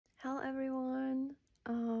Hello everyone.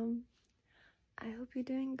 I hope you're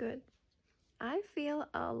doing good. I feel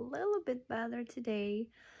a little bit better today,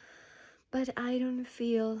 but I don't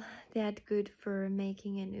feel that good for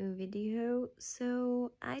making a new video.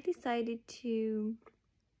 So I decided to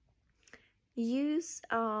use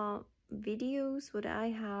videos what I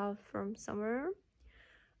have from summer.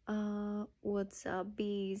 What's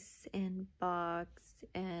bees and bugs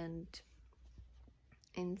and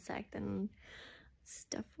insect and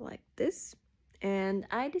stuff like this, and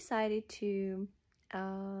I decided to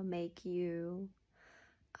make you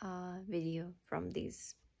a video from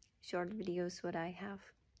these short videos what I have.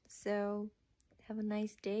 So have a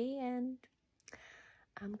nice day, and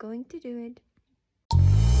I'm going to do it.